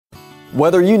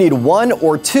Whether you need 1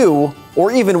 or 2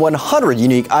 or even 100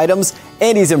 unique items,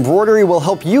 Andy's Embroidery will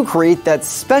help you create that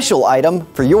special item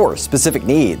for your specific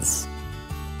needs.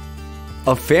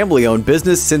 A family-owned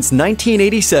business since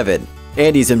 1987,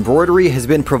 Andy's Embroidery has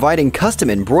been providing custom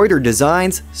embroidered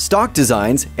designs, stock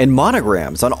designs, and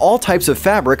monograms on all types of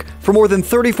fabric for more than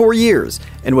 34 years.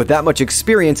 And with that much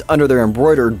experience under their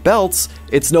embroidered belts,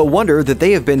 it's no wonder that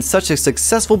they have been such a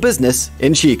successful business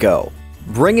in Chico.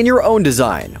 Bring in your own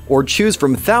design or choose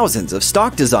from thousands of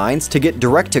stock designs to get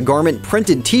direct-to-garment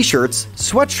printed t-shirts,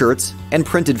 sweatshirts, and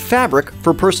printed fabric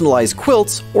for personalized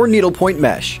quilts or needlepoint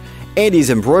mesh.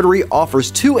 Andy's Embroidery offers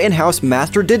 2 in-house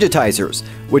master digitizers,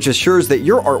 which assures that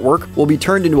your artwork will be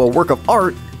turned into a work of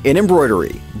art in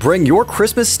embroidery. Bring your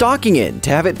Christmas stocking in to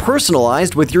have it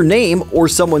personalized with your name or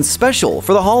someone special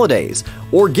for the holidays,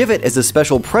 or give it as a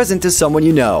special present to someone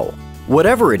you know.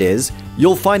 Whatever it is,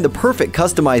 you'll find the perfect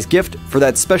customized gift for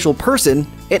that special person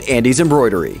at Andy's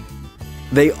Embroidery.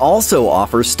 They also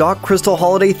offer stock crystal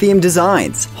holiday themed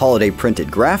designs, holiday printed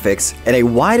graphics, and a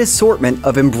wide assortment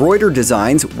of embroidered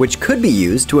designs which could be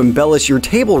used to embellish your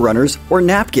table runners or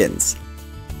napkins.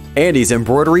 Andy's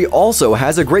Embroidery also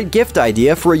has a great gift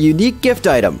idea for a unique gift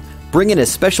item. Bring in a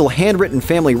special handwritten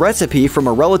family recipe from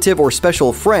a relative or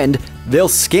special friend. They'll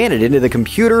scan it into the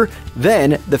computer.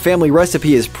 Then, the family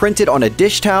recipe is printed on a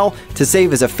dish towel to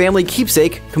save as a family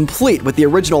keepsake, complete with the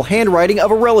original handwriting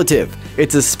of a relative.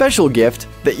 It's a special gift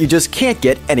that you just can't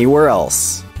get anywhere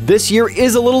else. This year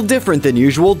is a little different than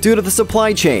usual due to the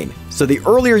supply chain, so the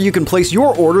earlier you can place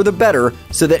your order, the better,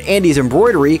 so that Andy's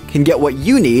Embroidery can get what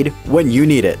you need when you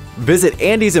need it. Visit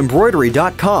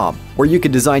andysembroidery.com, where you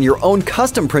can design your own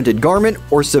custom printed garment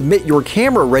or submit your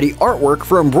camera-ready artwork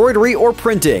for embroidery or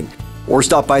printing. Or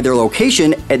stop by their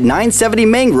location at 970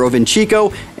 Mangrove in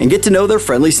Chico and get to know their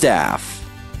friendly staff.